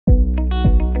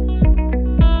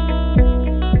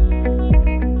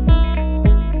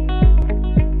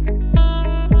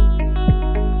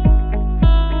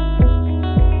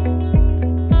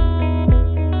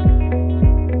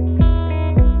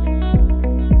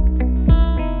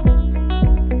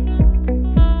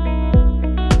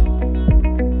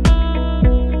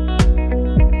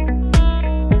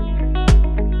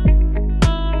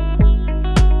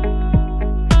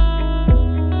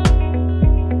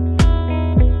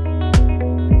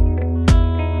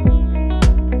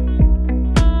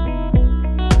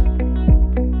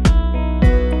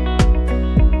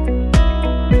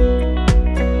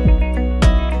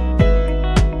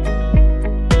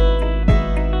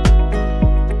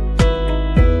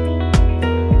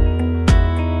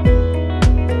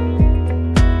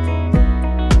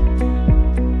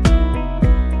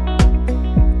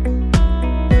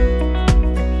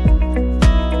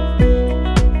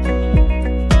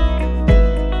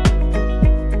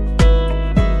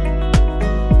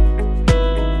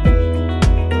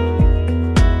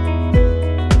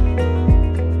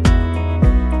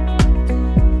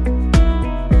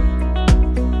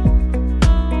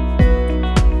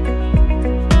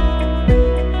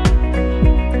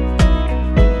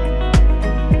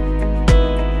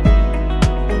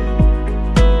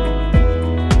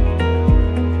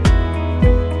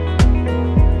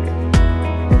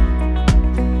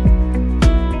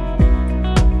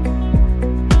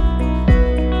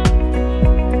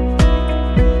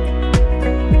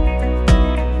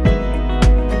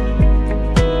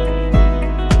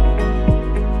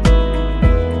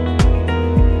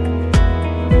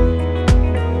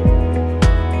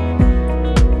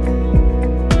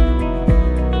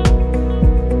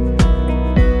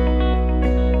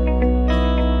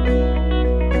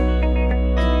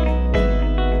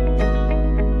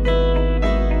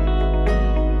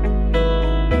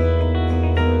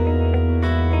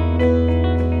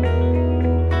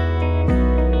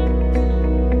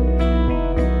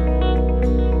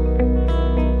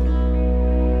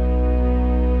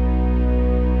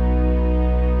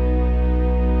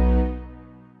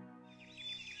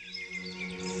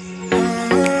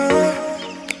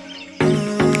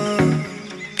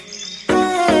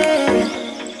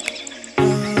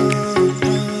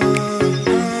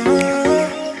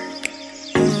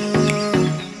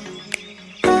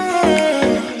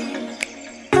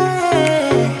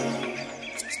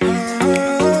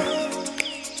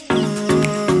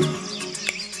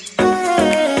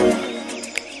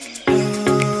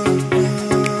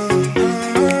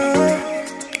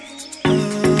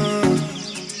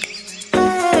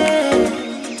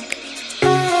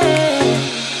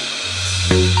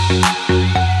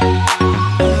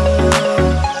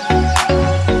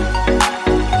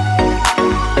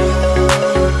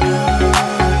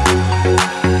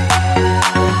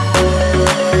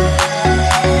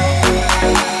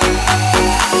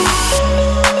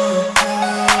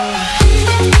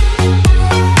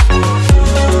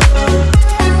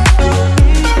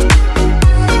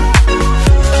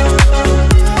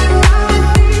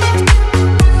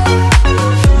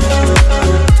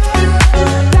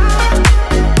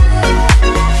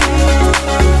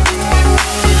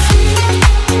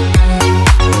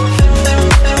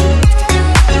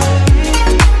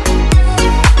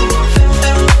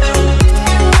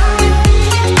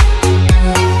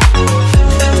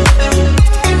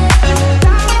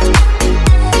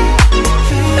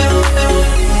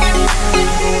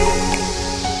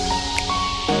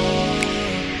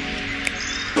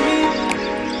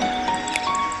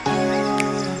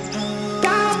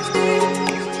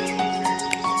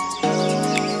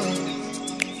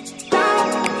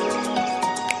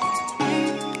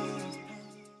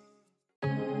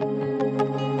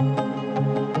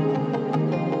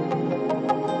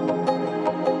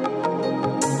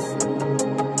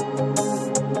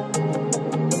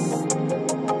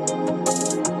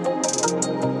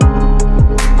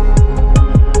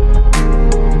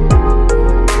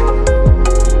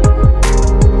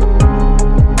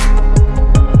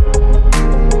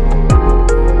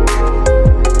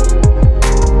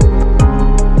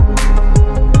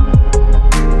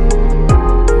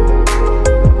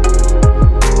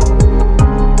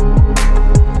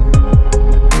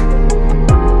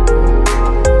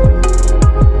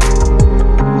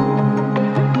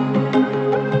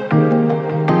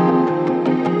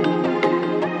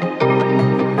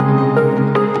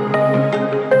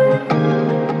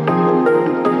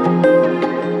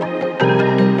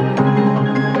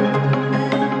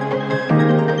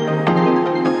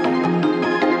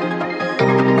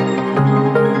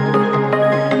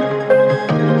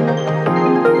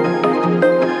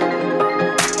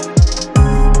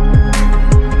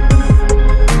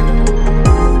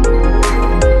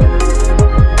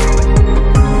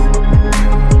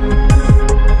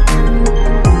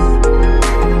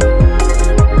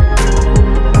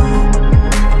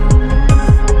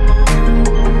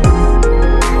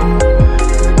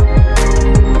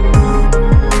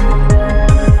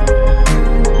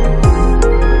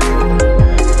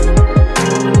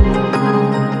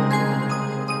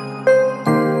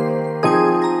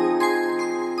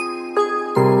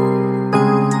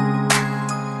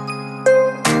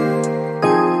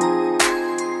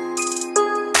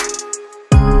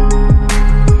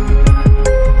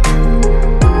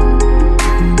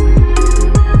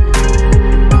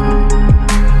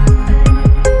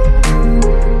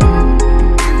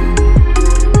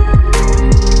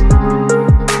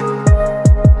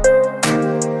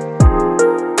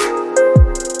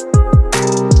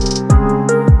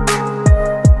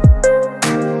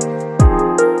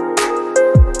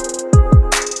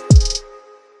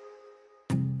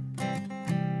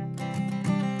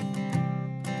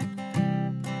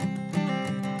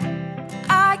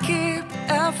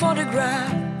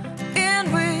photograph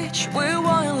in which we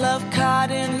were in love,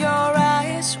 caught in your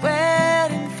eyes,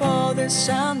 waiting for the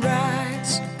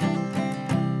sunrise.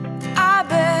 I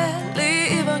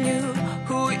barely even knew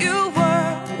who you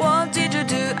were. What did you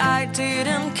do? I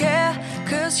didn't care,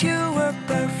 'cause you were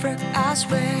perfect, I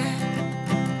swear.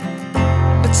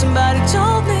 But somebody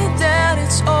told me that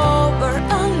it's over.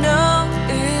 Oh no,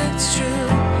 it's true.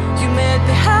 You made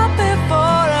me happy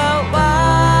for a while.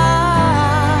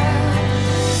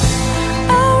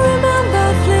 I remember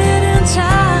fleeting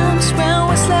times when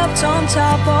we slept on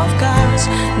top of cars.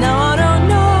 Now I don't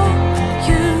know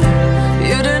you,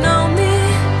 you don't know me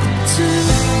too.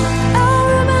 I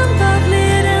remember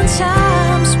fleeting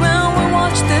times when we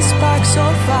watched the sparks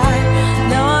of fire.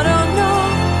 Now I don't know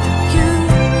you,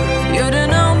 you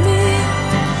don't know me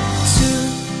too.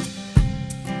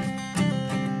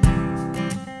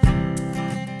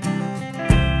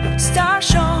 Stars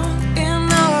shone in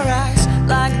our eyes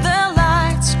like the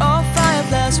lights of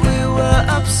fireflies. We were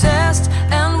obsessed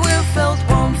and we felt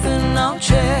warmth in our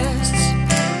chests.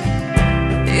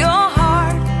 Your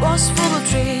heart was full of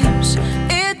dreams,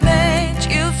 it made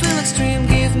you feel extreme.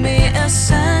 Give me a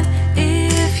sign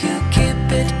if you keep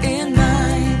it in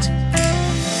mind.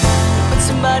 But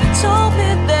somebody told me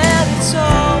that it's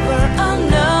over. I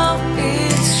know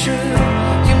it's true.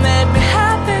 You made me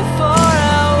happy for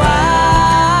a while.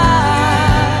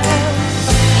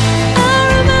 I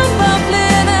remember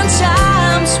fleeting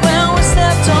times when we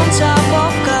slept on top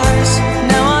of cars.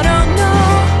 Now I don't know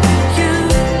you,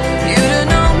 you don't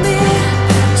know me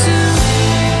too.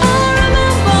 I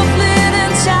remember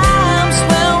fleeting times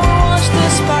when we watched the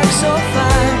sparks of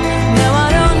fire. Now I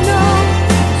don't know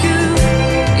you,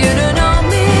 you don't know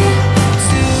me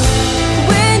too.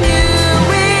 We knew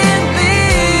we'd be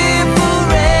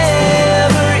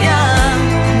forever young.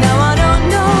 Now I don't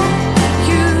know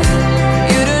you,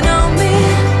 you don't know me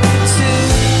too.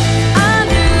 I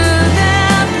knew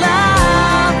that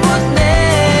love would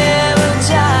never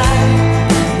die.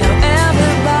 Now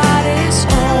everybody's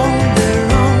on their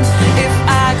own. If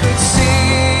I could see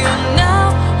you now,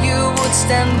 you would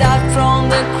stand out from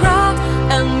the crowd,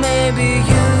 and maybe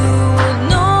you would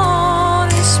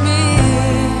notice me.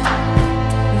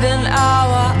 Then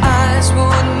our eyes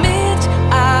would meet,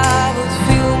 I would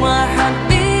feel my heart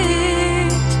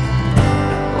beat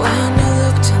when you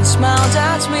looked and smiled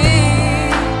at me.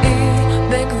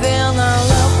 Back then our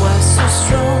love was so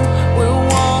strong, we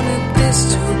wanted this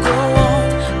to go on,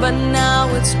 but now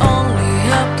it's